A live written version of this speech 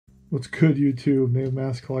What's good, YouTube? Name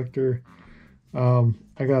Mass Collector. I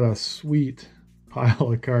got a sweet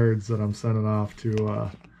pile of cards that I'm sending off to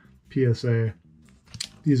PSA.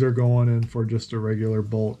 These are going in for just a regular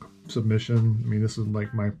bulk submission. I mean, this is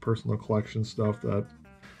like my personal collection stuff that,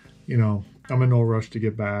 you know, I'm in no rush to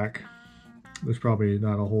get back. There's probably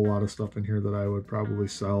not a whole lot of stuff in here that I would probably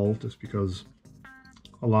sell just because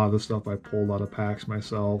a lot of the stuff I pulled out of packs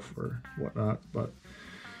myself or whatnot, but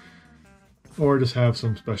or just have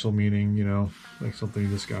some special meaning, you know, like something you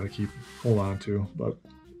just got to hold on to. But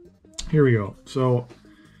here we go. So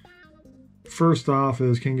first off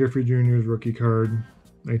is Ken Griffey Jr.'s rookie card,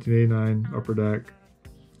 1989 Upper Deck.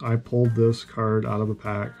 I pulled this card out of a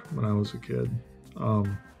pack when I was a kid.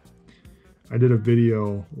 I did a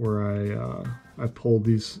video where I pulled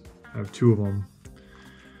these. I have two of them.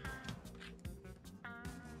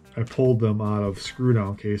 I pulled them out of screw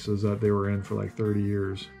down cases that they were in for like 30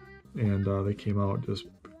 years. And they came out just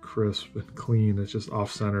crisp and clean. It's just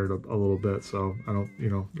off-centered a little bit, so I don't, you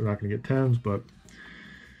know, they're not going to get 10s, but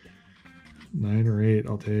 9 or 8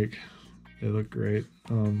 I'll take. They look great.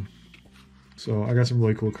 So I got some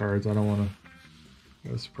really cool cards. I don't want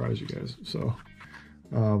to surprise you guys. So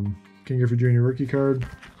Ken Griffey Jr. rookie card,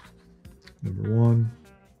 number 1.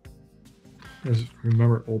 I just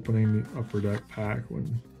remember opening the Upper Deck pack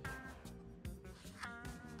when,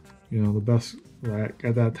 you know, the best. Like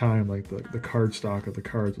at that time, like the card stock of the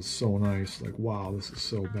cards was so nice. Like, wow, this is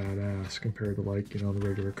so badass compared to, like, you know, the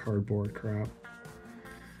regular cardboard crap.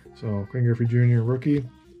 So Ken Griffey Jr. rookie.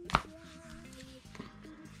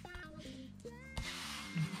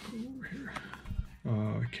 Over here.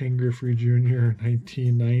 Ken Griffey Jr.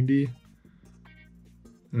 1990.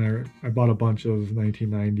 And I bought a bunch of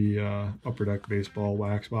 1990 Upper Deck baseball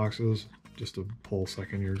wax boxes just to pull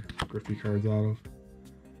second-year Griffey cards out of.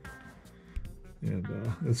 And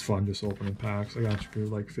it's fun just opening packs. I got it for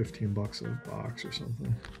like 15 bucks a box or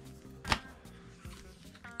something.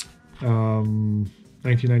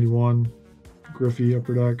 1991 Griffey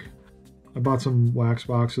Upper Deck. I bought some wax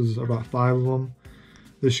boxes. I bought 5 of them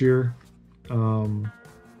this year.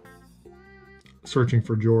 Searching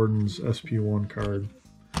for Jordan's SP1 card.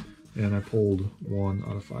 And I pulled 1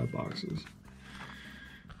 out of 5 boxes.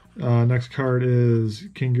 Next card is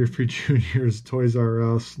Ken Griffey Jr.'s Toys R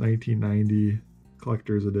Us 1990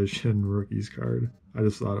 Collector's Edition Rookies card. I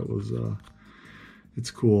just thought it was,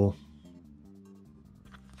 it's cool.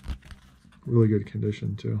 Really good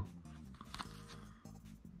condition too.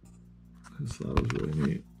 I just thought it was really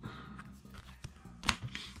neat.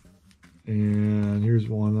 And here's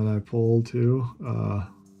one that I pulled too.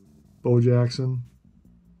 Bo Jackson.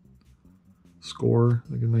 Score,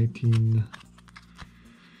 like a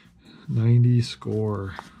 1990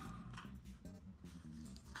 score.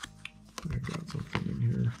 I got something in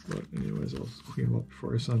here, but anyways, I'll clean them up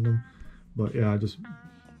before I send them. But yeah, just,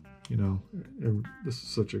 you know, this is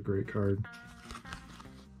such a great card.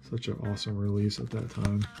 Such an awesome release at that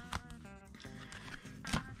time.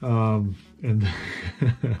 And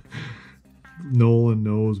Nolan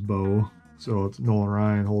knows Bo, so it's Nolan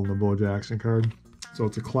Ryan holding the Bo Jackson card. So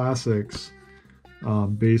it's a Classics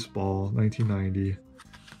baseball 1990. It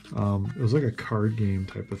was like a card game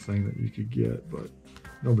type of thing that you could get, but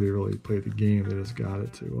nobody really played the game. They just got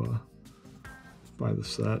it to buy the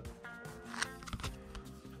set.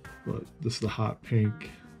 But this is the hot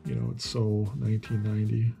pink. You know, it's so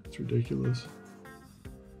 1990. It's ridiculous.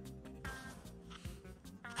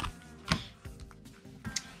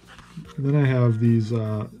 And then I have these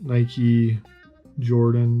Nike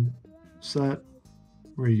Jordan set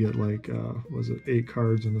where you get like, was it 8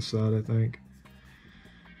 cards in the set, I think.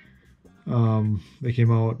 They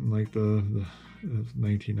came out in like the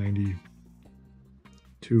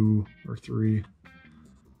 1992 or 3.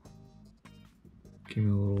 Came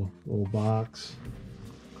in a little box.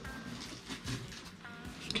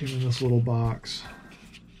 Came in this little box.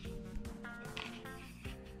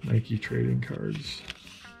 Nike trading cards.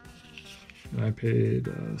 And I paid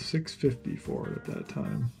 $6.50 for it at that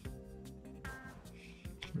time.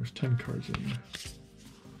 There's 10 cards in here.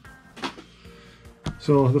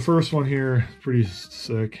 So the first one here is pretty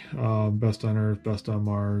sick. Best on Earth, Best on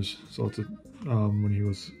Mars. So it's when he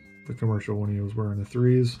was the commercial when he was wearing the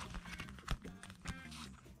 3s.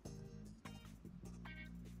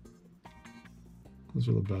 Those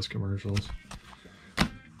are the best commercials.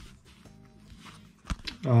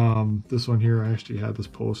 This one here, I actually had this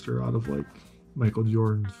poster out of like Michael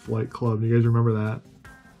Jordan's Flight Club. You guys remember that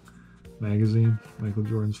magazine, Michael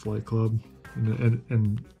Jordan's Flight Club?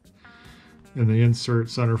 And the insert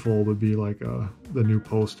centerfold would be like the new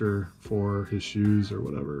poster for his shoes or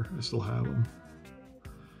whatever. I still have them.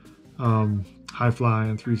 high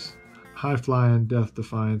flying, death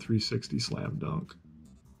defying 360 slam dunk.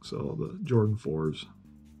 So the Jordan 4s.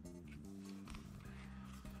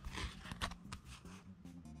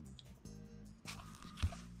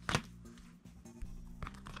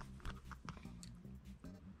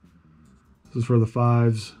 This is for the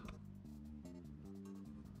 5s.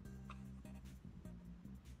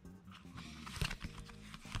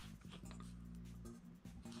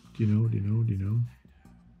 Do you know? Do you know? Do you know?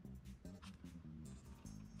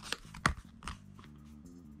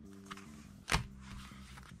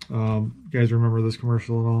 You guys remember this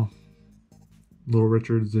commercial at all? Little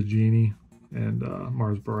Richard's a genie, and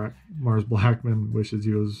Mars Blackman wishes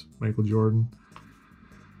he was Michael Jordan.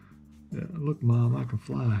 Yeah, look, Mom, I can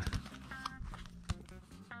fly.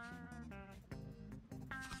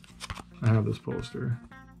 I have this poster.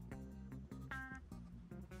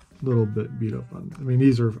 A little bit beat up on. I mean,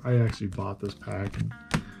 these are. I actually bought this pack and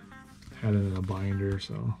had it in a binder,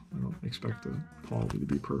 so I don't expect the quality to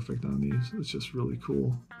be perfect on these. It's just really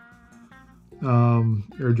cool.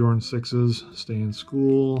 Air Jordan 6s, stay in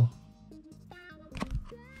school.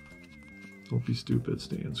 Don't be stupid,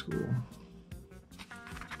 stay in school.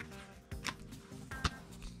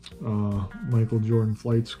 Michael Jordan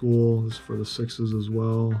Flight School, this is for the 6s as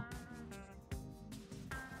well.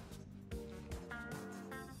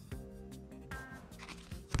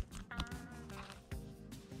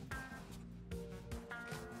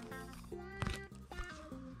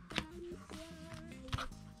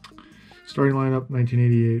 Starting lineup,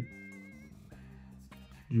 1988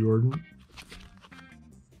 Jordan.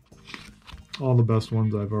 All the best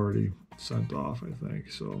ones I've already sent off, I think.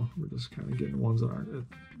 So we're just kind of getting ones that aren't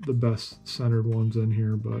the best centered ones in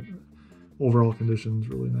here, but overall condition's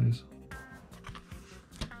really nice.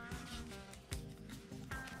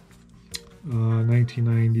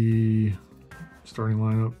 1990 starting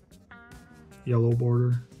lineup, yellow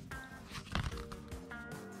border.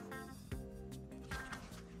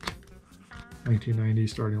 1990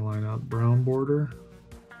 starting lineup, brown border.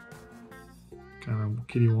 Kind of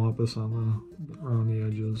kitty wampus on around the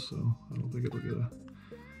edges, so I don't think it'll get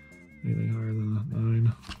anything higher than a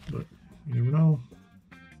 9, but you never know.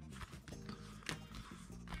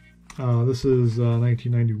 This is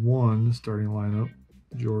 1991 starting lineup,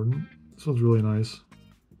 Jordan. This one's really nice.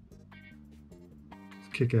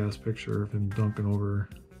 Kick-ass picture of him dunking over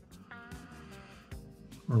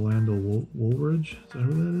Orlando Woolridge. Is that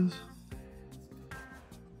who that is?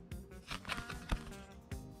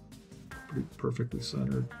 Pretty perfectly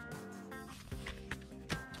centered.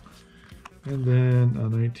 And then a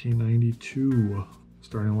 1992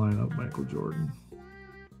 starting lineup, Michael Jordan.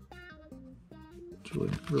 It's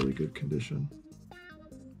really, really good condition.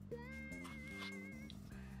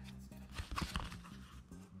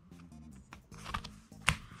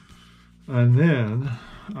 And then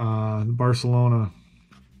Barcelona.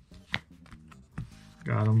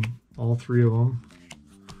 Got them, all 3 of them.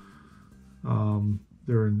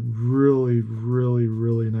 They're in really, really,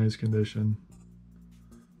 really nice condition.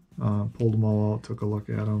 Pulled them all out, took a look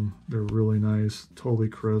at them. They're really nice, totally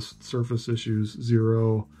crisp. Surface issues,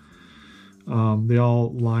 0. They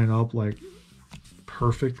all line up like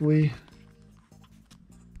perfectly.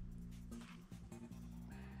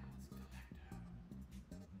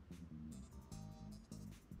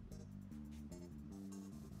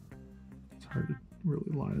 It's hard to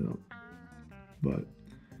really line it up, but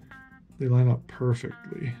they line up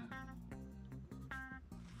perfectly.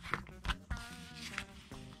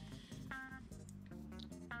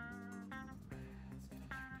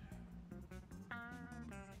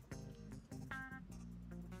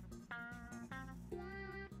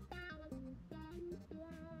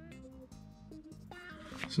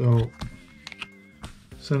 So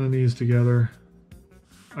sending these together,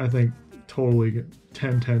 I think totally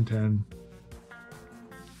 10, 10, 10.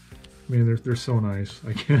 I mean, they're so nice.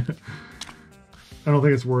 I can't. I don't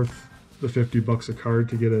think it's worth the $50 a card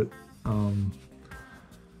to get it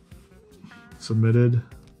submitted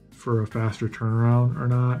for a faster turnaround or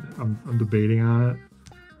not. I'm debating on it.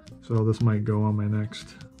 So this might go on my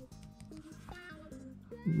next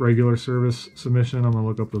regular service submission. I'm gonna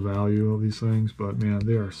look up the value of these things, but man,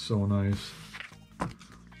 they are so nice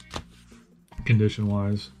condition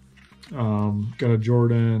wise. Got a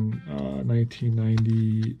Jordan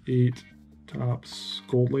 1998 Topps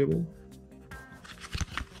gold label.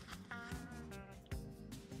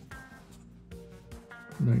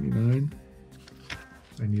 $99,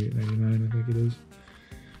 $98, $99, I think it is.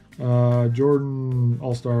 Jordan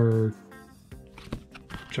All-Star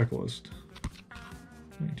checklist,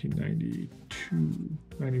 1992,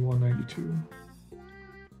 91, 92.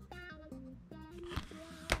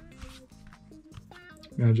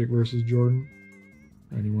 Magic versus Jordan.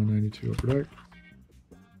 91-92 upper deck.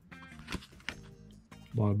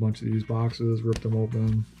 Bought a bunch of these boxes, ripped them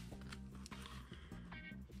open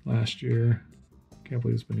last year. Can't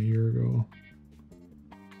believe it's been a year ago.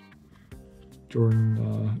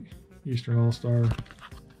 Jordan Eastern All-Star,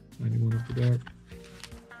 91 upper deck.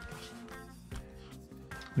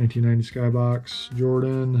 1990 Skybox,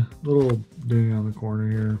 Jordan. Little ding on the corner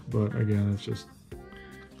here, but again, it's just,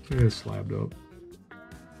 it's slabbed up.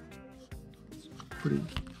 It's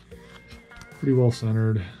pretty well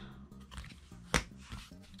centered.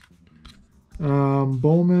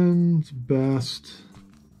 Bowman's best.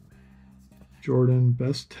 Jordan,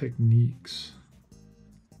 best techniques.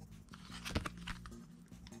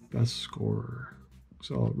 Best scorer.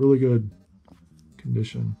 So really good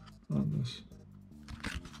condition on this.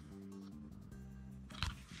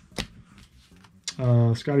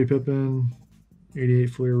 Scottie Pippen, 88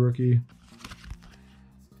 Fleer rookie.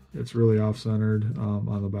 It's really off-centered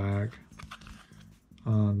on the back,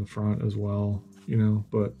 on the front as well, you know,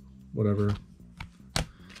 but whatever.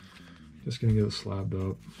 Just gonna get it slabbed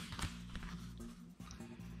up.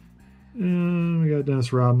 And we got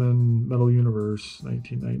Dennis Rodman, Metal Universe,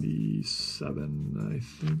 1997, I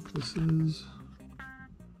think this is.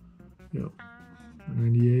 Yep,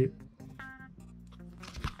 98.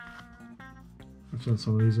 I've sent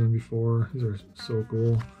some of these in before. These are so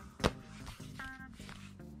cool.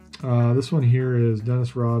 This one here is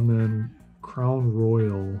Dennis Rodman, Crown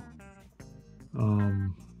Royal,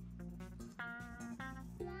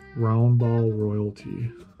 Round Ball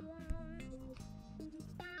Royalty.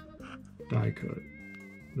 Die cut.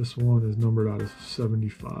 This one is numbered out of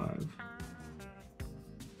 75.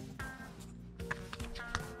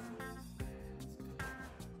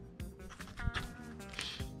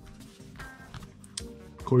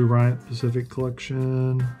 Kobe Bryant Pacific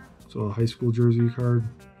Collection. So a high school jersey card.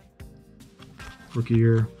 Rookie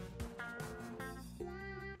year.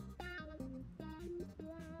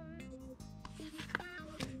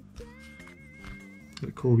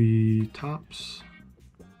 Got Kobe Tops.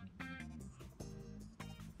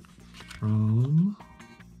 From,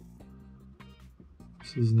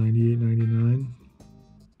 this is 98-99.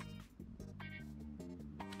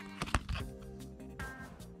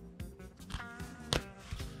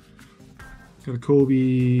 Got a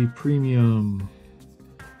Kobe Premium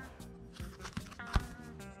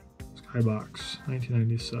Skybox,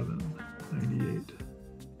 1997-98.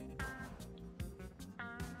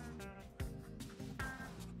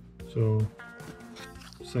 So,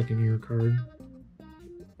 second year card.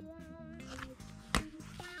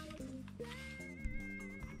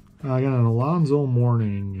 I got an Alonzo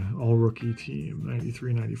Mourning all-rookie team,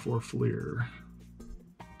 93-94 Fleer.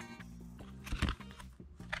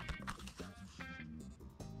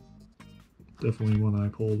 Definitely one I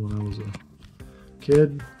pulled when I was a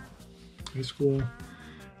kid, high school.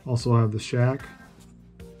 Also have the Shaq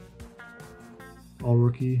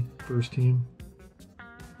all-rookie first team,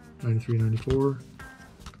 93-94.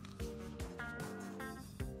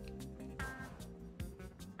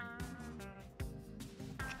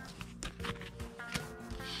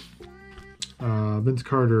 Vince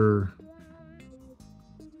Carter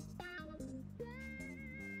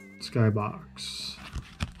Skybox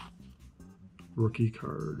rookie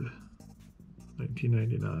card,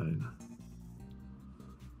 1999.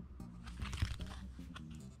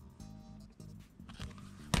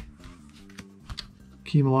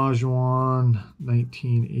 Hakeem Olajuwon,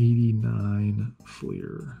 1989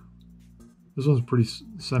 Fleer. This one's pretty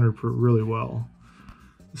centered really well.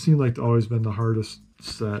 It seemed like it's always been the hardest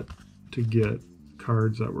set to get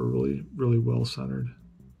cards that were really well centered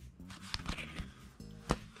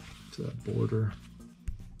to that border.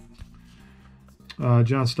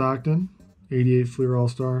 John Stockton, 88 Fleer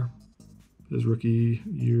All-Star. His rookie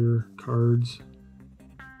year cards.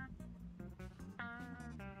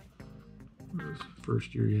 His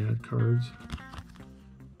first year he had cards.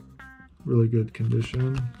 Really good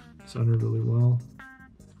condition. Centered really well.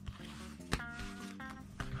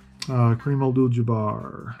 Kareem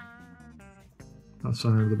Abdul-Jabbar. Not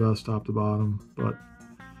centered the best top to bottom, but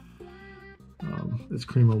it's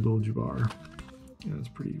Kareem Abdul-Jabbar. Yeah, it's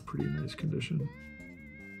pretty nice condition.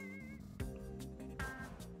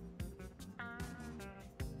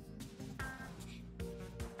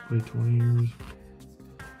 Played 20 years.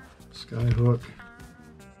 Skyhook.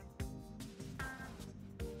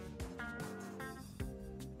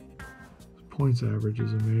 Points average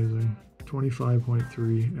is amazing.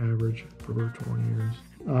 25.3 average for about 20 years.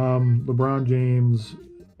 LeBron James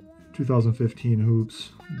 2015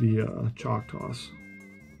 hoops, the chalk toss.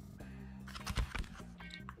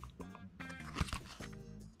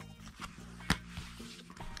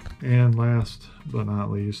 And last but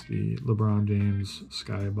not least, the LeBron James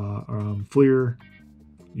Fleer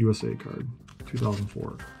USA card,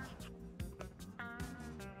 2004.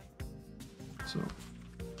 So,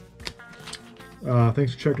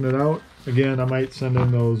 thanks for checking it out. Again, I might send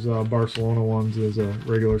in those Barcelona ones as a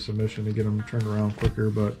regular submission to get them turned around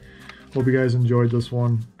quicker, but hope you guys enjoyed this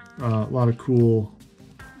one. A lot of cool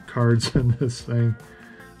cards in this thing.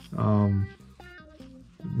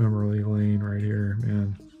 Memory lane right here,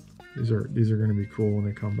 man. These are going to be cool when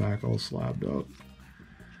they come back all slabbed up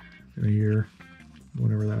in a year,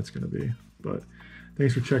 whenever that's going to be. But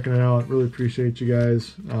thanks for checking it out. Really appreciate you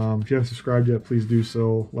guys. If you haven't subscribed yet, please do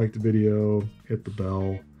so. Like the video, hit the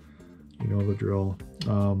bell. You know the drill.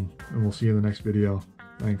 And we'll see you in the next video.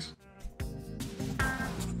 Thanks.